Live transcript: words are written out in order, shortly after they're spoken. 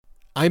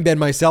I'm Ben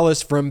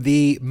Meiselas from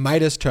the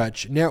Midas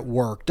Touch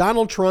Network.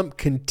 Donald Trump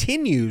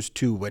continues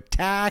to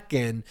attack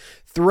and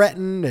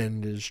threaten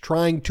and is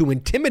trying to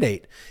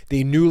intimidate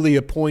the newly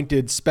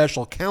appointed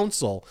special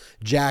counsel,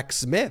 Jack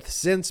Smith,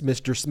 since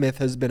Mr. Smith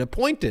has been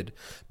appointed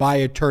by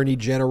Attorney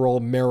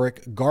General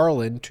Merrick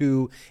Garland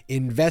to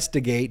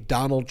investigate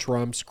Donald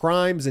Trump's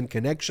crimes in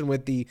connection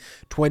with the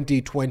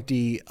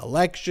 2020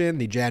 election,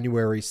 the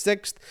January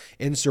 6th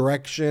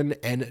insurrection,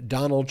 and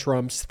Donald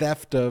Trump's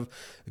theft of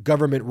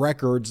government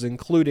records,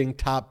 including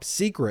top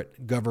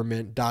secret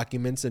government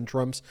documents, and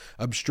Trump's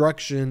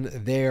obstruction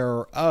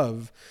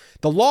thereof.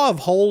 The law of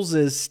holes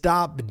is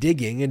stop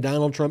digging, and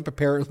Donald Trump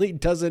apparently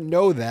doesn't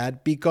know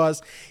that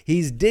because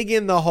he's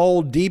digging the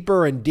hole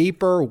deeper and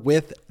deeper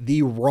with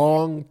the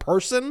wrong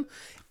person.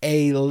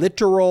 A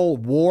literal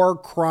war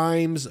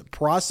crimes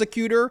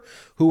prosecutor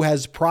who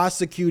has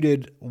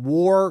prosecuted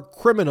war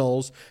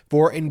criminals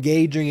for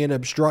engaging in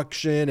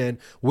obstruction and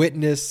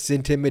witness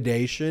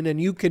intimidation.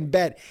 And you can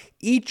bet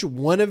each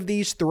one of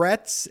these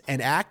threats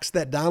and acts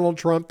that Donald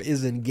Trump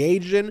is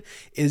engaged in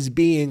is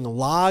being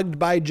logged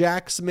by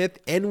Jack Smith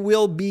and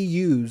will be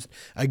used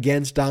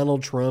against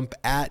Donald Trump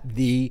at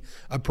the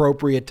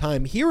appropriate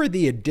time. Here are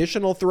the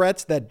additional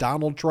threats that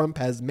Donald Trump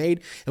has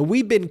made, and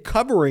we've been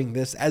covering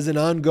this as an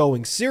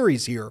ongoing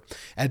series here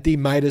at the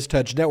Midas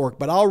Touch Network,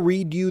 but I'll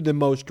read you the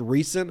most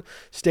recent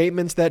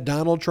statements that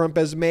Donald Trump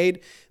has made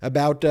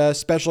about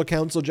Special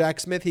Counsel Jack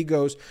Smith. He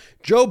goes,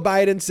 Joe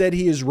Biden said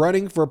he is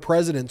running for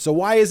president, so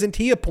why isn't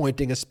he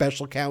appointing a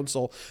special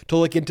counsel to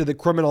look into the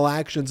criminal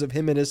actions of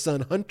him and his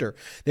son Hunter?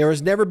 There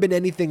has never been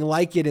anything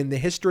like it in the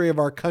history of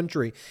our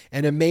country,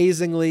 and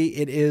amazingly,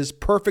 it is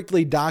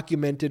perfectly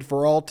documented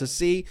for all to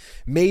see.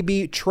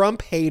 Maybe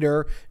Trump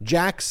hater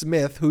Jack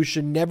Smith, who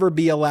should never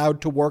be allowed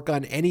to work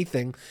on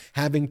anything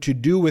having to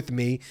do with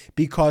me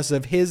because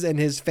of his and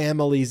his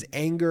family's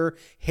anger,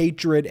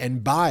 hatred,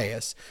 and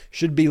bias,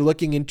 should be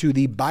looking into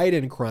the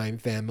Biden crime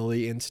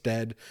family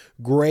instead.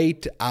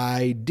 Great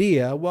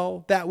idea.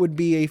 Well, that would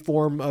be a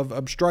form of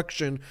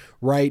obstruction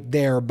right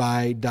there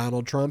by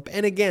Donald Trump.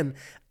 And again,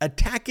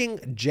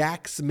 attacking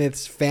Jack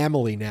Smith's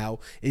family now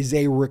is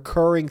a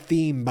recurring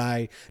theme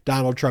by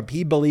Donald Trump.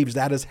 He believes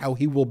that is how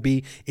he will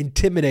be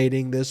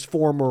intimidating this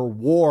former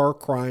war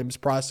crimes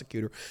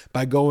prosecutor,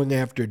 by going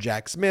after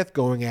Jack Smith,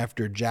 going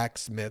after Jack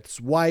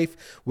Smith's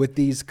wife with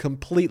these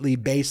completely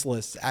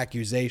baseless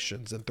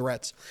accusations and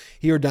threats.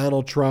 Here,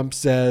 Donald Trump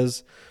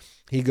says,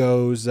 he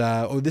goes,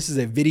 this is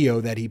a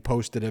video that he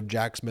posted of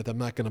Jack Smith. I'm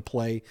not going to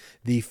play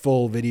the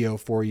full video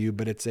for you,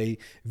 but it's a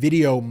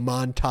video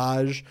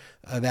montage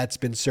that's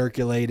been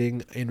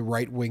circulating in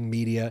right-wing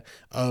media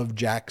of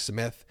Jack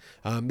Smith.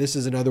 This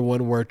is another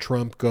one where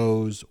Trump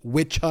goes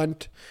witch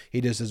hunt.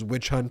 He just says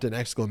witch hunt and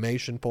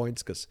exclamation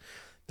points because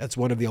that's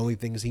one of the only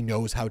things he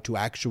knows how to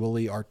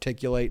actually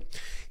articulate.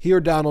 Here,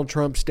 Donald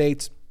Trump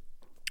states,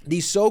 the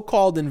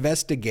so-called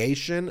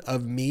investigation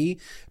of me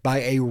by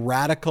a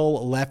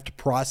radical left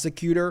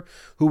prosecutor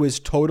who is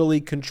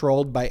totally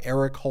controlled by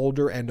Eric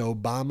Holder and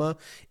Obama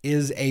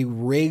is a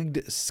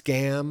rigged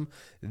scam.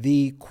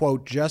 The,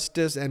 quote,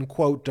 Justice and,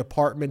 quote,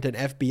 Department and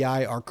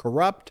FBI are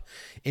corrupt.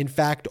 In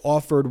fact,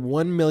 offered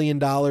 $1 million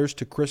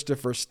to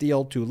Christopher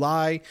Steele to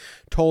lie,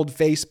 told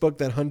Facebook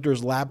that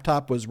Hunter's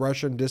laptop was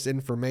Russian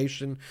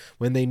disinformation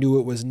when they knew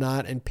it was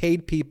not, and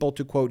paid people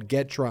to, quote,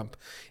 get Trump.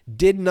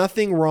 Did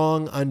nothing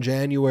wrong on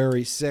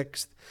January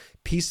 6th,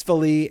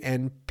 peacefully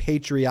and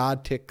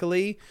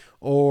patriotically,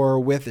 or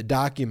with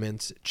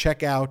documents.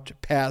 Check out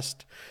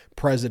past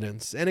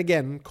presidents. And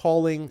again,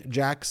 calling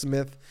Jack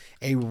Smith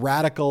a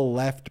radical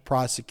left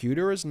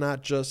prosecutor is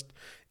not just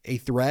a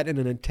threat and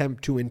an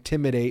attempt to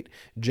intimidate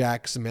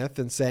Jack Smith,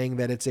 and saying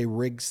that it's a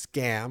rigged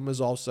scam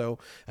is also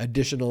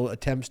additional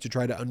attempts to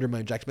try to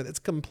undermine Jack Smith. It's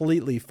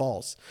completely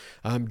false.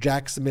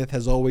 Jack Smith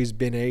has always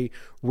been a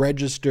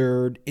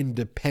registered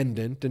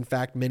independent. In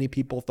fact, many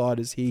people thought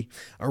is he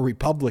a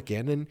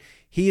Republican, and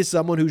he is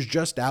someone who's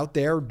just out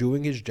there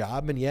doing his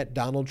job, and yet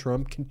Donald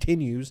Trump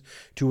continues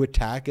to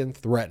attack and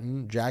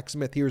threaten Jack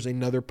Smith. Here's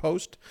another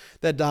post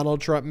that Donald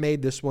Trump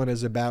made. This one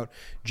is about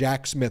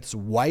Jack Smith's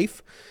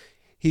wife.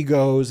 He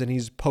goes, and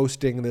he's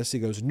posting this, he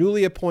goes,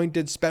 newly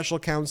appointed special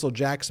counsel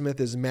Jack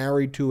Smith is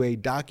married to a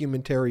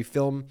documentary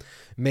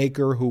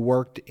filmmaker who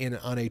worked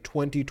on a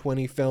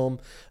 2020 film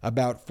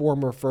about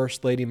former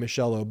First Lady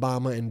Michelle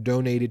Obama and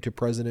donated to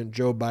President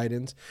Joe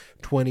Biden's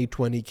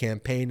 2020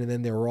 campaign. And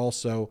then there were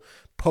also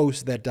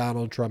posts that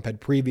Donald Trump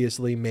had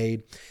previously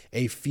made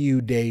a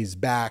few days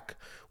back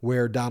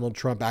where Donald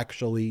Trump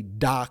actually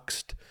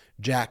doxed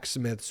Jack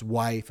Smith's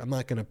wife. I'm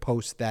not going to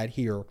post that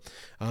here.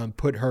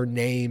 Put her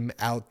name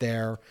out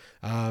there.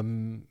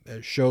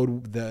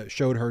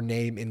 Showed her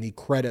name in the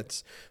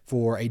credits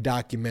for a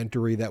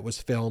documentary that was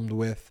filmed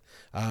with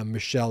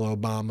Michelle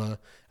Obama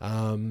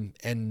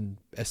and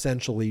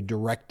essentially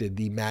directed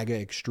the MAGA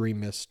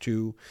extremists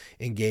to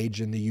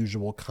engage in the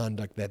usual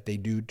conduct that they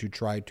do to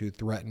try to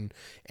threaten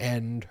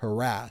and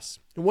harass.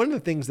 And one of the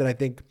things that I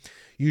think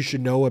you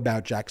should know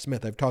about Jack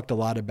Smith, I've talked a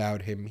lot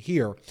about him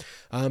here,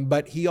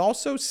 but he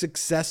also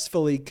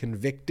successfully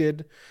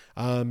convicted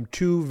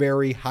two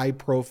very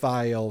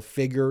high-profile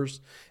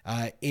figures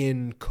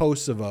in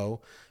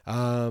Kosovo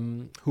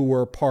who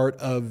were part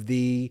of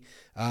the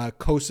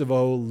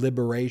Kosovo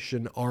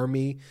Liberation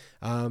Army,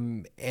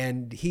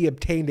 and he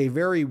obtained a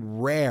very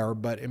rare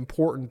but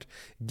important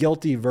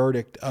guilty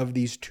verdict of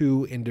these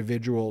two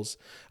individuals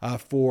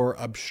for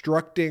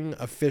obstructing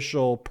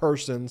official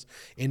persons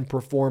in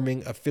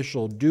performing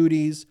official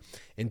duties,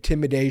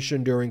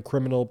 intimidation during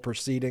criminal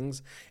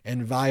proceedings,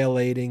 and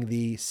violating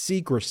the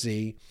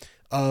secrecy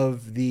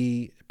of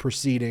the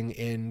proceeding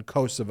in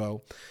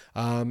Kosovo.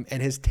 And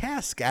his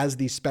task as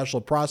the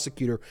special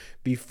prosecutor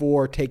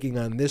before taking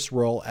on this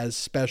role as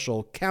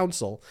special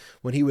counsel,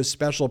 when he was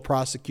special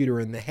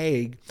prosecutor in The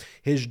Hague,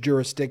 his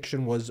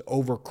jurisdiction was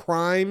over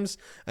crimes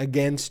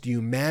against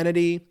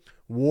humanity,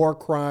 war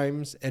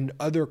crimes, and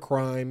other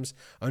crimes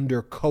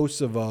under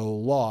Kosovo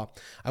law.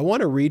 I want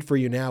to read for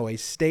you now a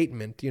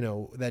statement,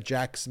 that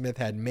Jack Smith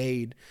had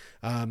made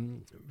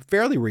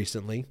fairly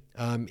recently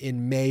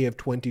in May of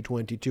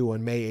 2022,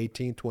 on May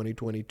 18,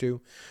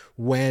 2022,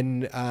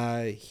 when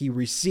he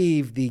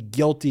received the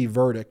guilty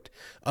verdict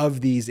of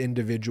these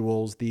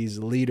individuals, these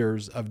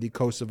leaders of the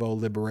Kosovo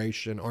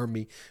Liberation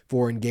Army,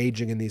 for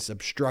engaging in these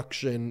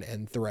obstruction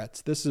and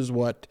threats. This is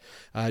what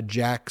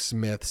Jack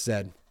Smith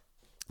said.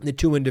 The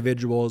two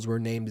individuals were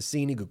named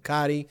Sini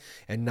Gukati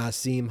and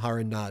Nasim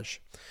Harinaj.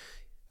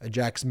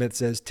 Jack Smith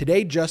says,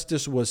 today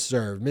justice was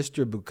served.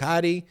 Mr.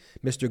 Gukati,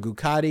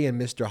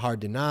 and Mr.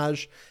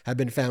 Harinaj have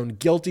been found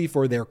guilty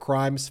for their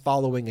crimes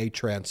following a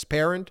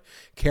transparent,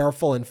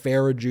 careful, and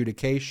fair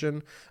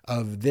adjudication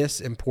of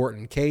this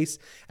important case.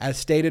 As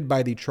stated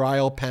by the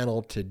trial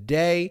panel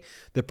today,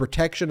 the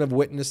protection of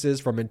witnesses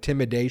from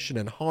intimidation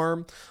and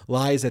harm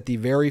lies at the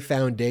very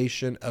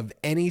foundation of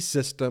any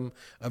system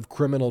of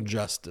criminal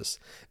justice.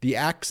 The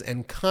acts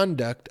and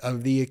conduct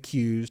of the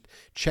accused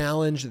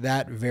challenge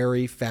that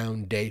very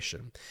foundation.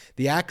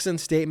 The acts and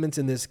statements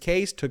in this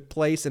case took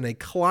place in a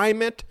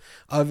climate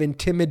of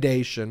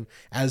intimidation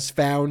as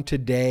found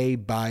today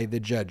by the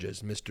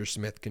judges, Mr.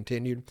 Smith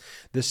continued.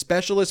 The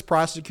Specialist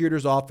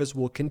Prosecutor's Office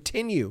will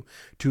continue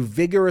to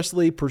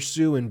vigorously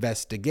pursue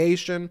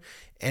investigation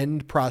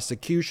and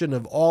prosecution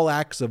of all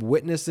acts of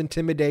witness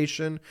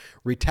intimidation,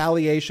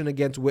 retaliation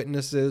against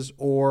witnesses,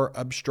 or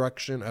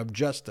obstruction of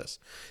justice.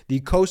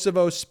 The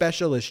Kosovo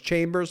Specialist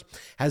Chambers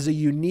has a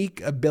unique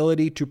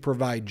ability to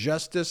provide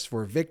justice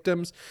for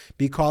victims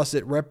because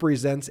it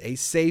represents a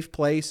safe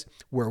place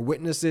where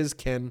witnesses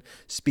can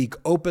speak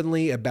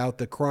openly about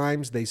the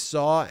crimes they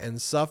saw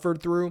and suffered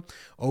through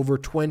over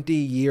 20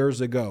 years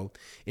ago.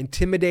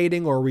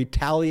 Intimidating or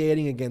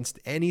retaliating against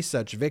any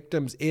such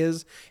victims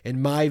is,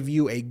 in my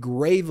view, a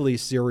gravely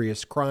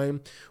serious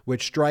crime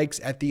which strikes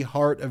at the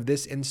heart of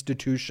this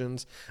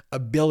institution's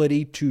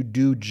ability to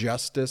do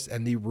justice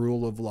and the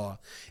rule of law.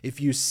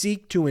 If you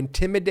seek to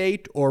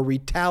intimidate or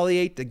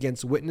retaliate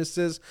against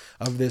witnesses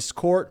of this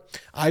court,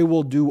 I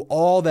will do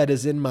all that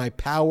is in my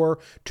power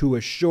to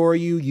assure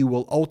you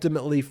will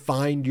ultimately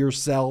find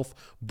yourself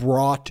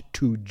brought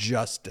to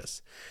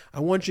justice.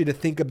 I want you to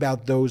think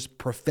about those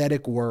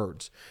prophetic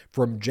words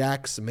from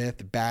Jack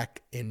Smith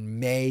back in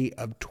May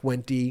of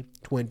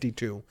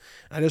 2022.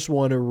 I just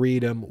want to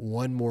read them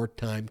one more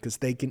time because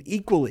they can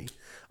equally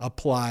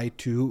apply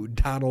to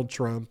Donald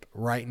Trump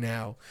right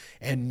now.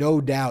 And no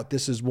doubt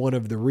this is one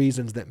of the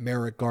reasons that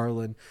Merrick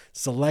Garland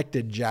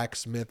selected Jack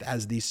Smith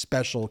as the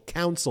special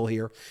counsel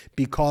here,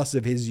 because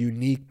of his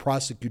unique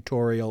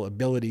prosecutorial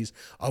abilities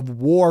of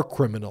war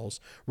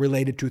criminals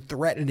related to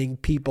threatening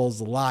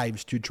people's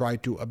lives to try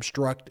to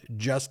obstruct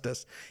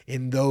justice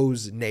in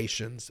those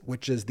nations,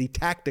 which is the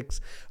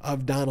tactics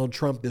of Donald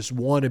Trump, this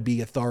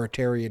wannabe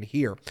authoritarian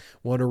here.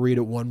 Want to read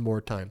it one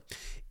more time.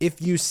 If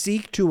you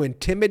seek to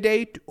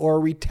intimidate or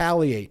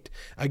retaliate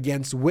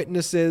against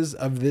witnesses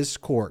of this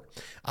court,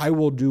 I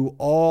will do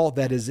all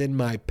that is in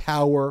my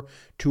power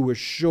to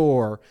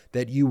assure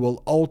that you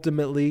will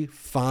ultimately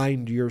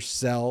find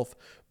yourself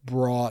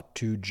brought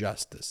to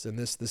justice. And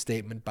this is the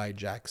statement by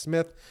Jack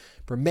Smith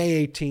from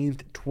May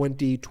 18th,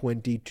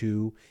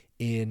 2022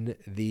 in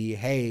The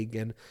Hague.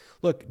 And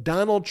look,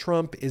 Donald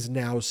Trump is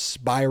now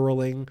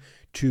spiraling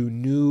to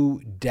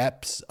new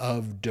depths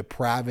of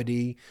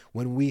depravity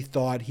when we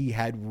thought he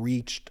had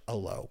reached a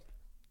low.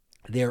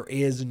 There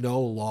is no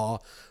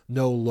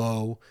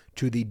low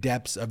to the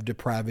depths of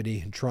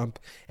depravity in Trump,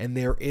 and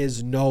there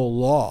is no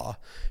law,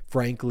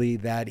 frankly,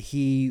 that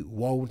he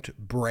won't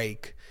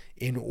break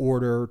in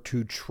order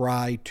to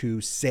try to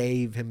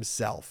save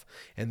himself.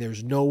 And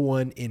there's no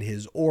one in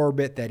his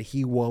orbit that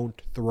he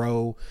won't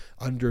throw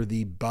under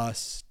the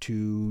bus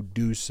to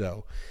do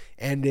so.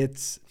 And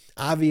it's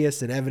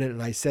obvious and evident,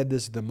 and I said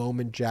this the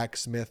moment Jack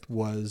Smith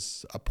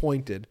was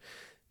appointed,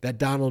 that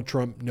Donald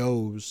Trump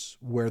knows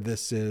where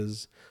this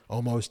is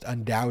almost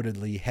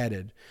undoubtedly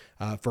headed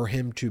for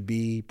him to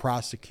be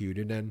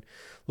prosecuted. And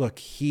look,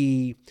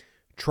 he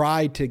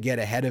tried to get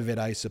ahead of it,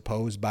 I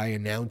suppose, by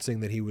announcing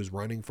that he was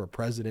running for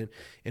president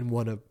in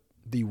one of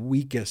the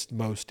weakest,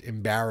 most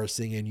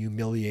embarrassing and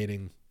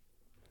humiliating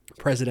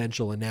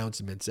presidential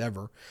announcements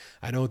ever.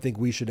 I don't think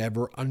we should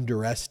ever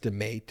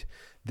underestimate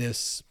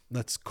this,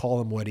 let's call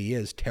him what he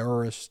is,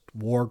 terrorist,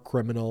 war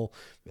criminal,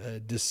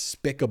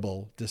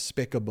 despicable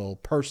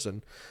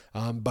person.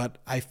 But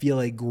I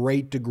feel a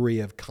great degree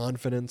of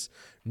confidence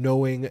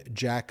knowing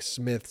Jack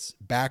Smith's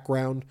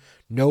background,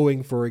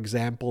 knowing, for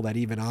example, that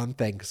even on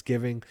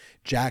Thanksgiving,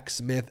 Jack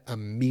Smith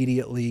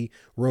immediately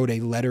wrote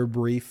a letter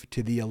brief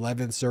to the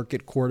 11th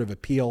Circuit Court of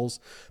Appeals,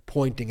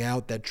 pointing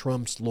out that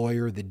Trump's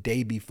lawyer the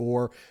day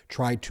before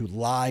tried to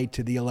lie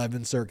to the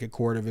 11th Circuit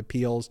Court of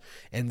Appeals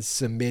and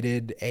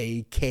submitted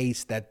a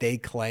case that they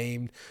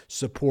claimed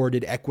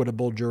supported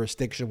equitable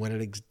jurisdiction when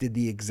it did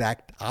the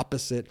exact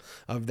opposite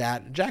of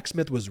that. Jack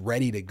Smith was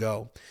ready to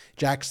go.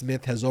 Jack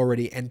Smith has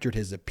already entered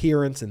his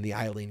appearance in the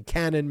Eileen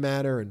Cannon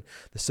matter in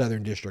the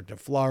Southern District of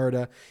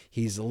Florida.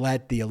 He's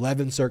let the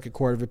 11th Circuit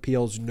Court of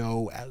Appeals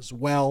know as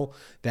well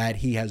that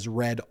he has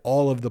read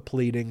all of the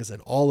pleadings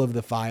and all of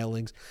the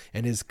filings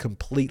and is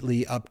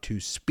completely up to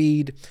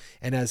speed.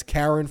 And as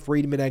Karen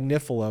Friedman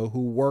Agnifilo,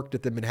 who worked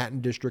at the Manhattan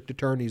District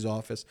Attorney's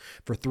Office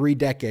for 3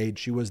 decades,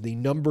 she was the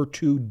number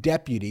 2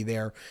 deputy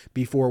there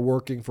before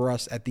working for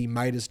us at the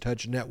Midas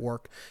Touch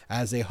Network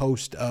as a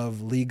host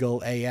of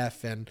Legal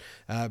AF and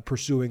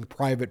pursuing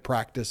private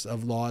practice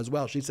of law as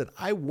well. She said,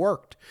 I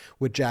worked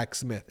with Jack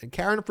Smith. And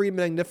Karen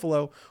Friedman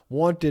Agnifilo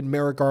wanted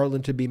Merrick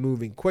Garland to be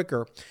moving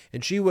quicker,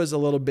 and she was a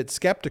little bit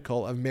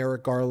skeptical of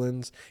Merrick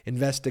Garland's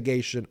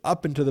investigation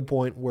up until the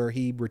point where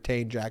he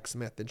retained Jack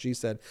Smith. And she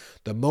said,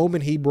 the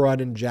moment he brought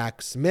in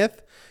Jack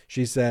Smith,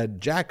 she said,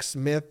 Jack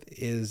Smith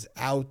is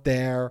out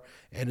there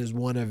and is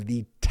one of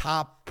the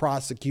top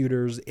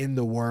prosecutors in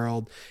the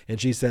world. And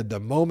she said,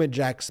 the moment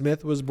Jack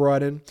Smith was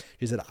brought in,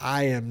 she said,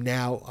 I am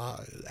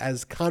now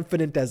as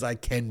confident as I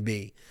can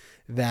be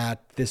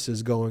that this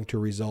is going to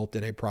result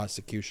in a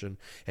prosecution.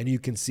 And you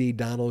can see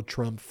Donald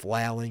Trump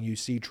flailing. You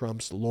see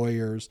Trump's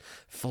lawyers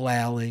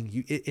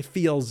flailing. It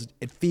feels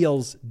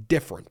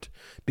different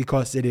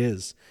because it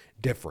is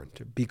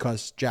different,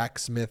 because Jack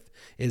Smith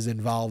is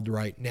involved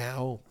right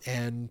now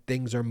and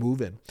things are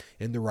moving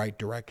in the right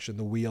direction.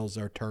 The wheels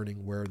are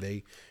turning where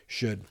they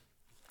should.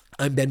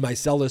 I'm Ben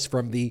Meiselas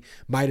from the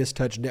Midas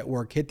Touch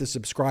Network. Hit the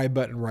subscribe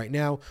button right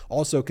now.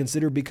 Also,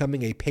 consider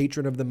becoming a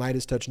patron of the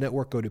Midas Touch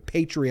Network. Go to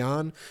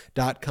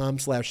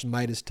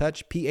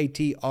patreon.com/MidasTouch,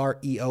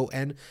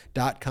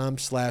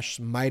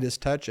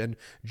 patreon.com/MidasTouch, and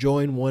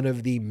join one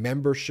of the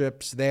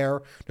memberships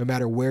there. No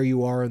matter where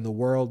you are in the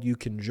world, you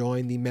can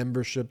join the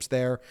memberships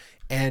there,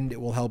 and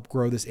it will help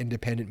grow this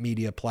independent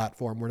media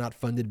platform. We're not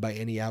funded by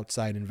any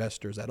outside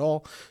investors at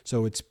all,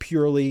 so it's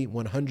purely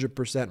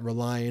 100%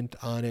 reliant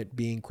on it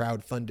being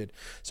crowdfunded.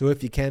 So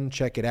if you can,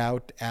 check it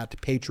out at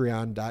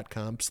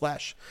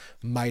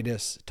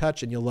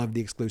patreon.com/MidasTouch, and you'll love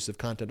the exclusive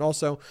content.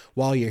 Also,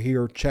 while you're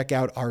here, check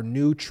out our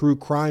new true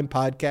crime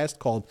podcast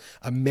called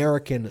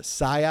American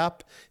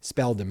Psyop,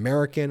 spelled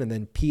American and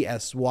then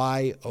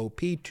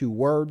PSYOP, 2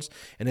 words,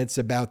 and it's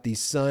about the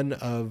son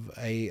of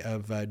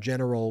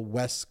General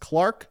Wes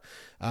Clark,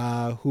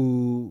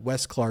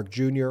 Wes Clark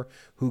Jr.,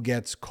 who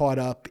gets caught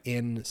up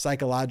in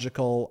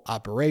psychological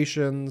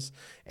operations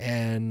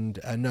and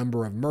a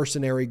number of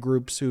mercenary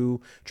groups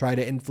who try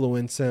to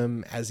influence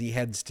him as he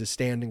heads to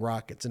Standing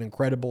Rock. It's an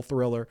incredible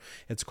thriller.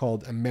 It's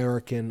called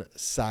American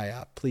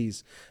Psyop.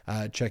 Please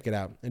check it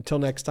out. Until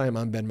next time,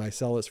 I'm Ben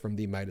Meiselas from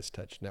the Midas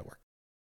Touch Network.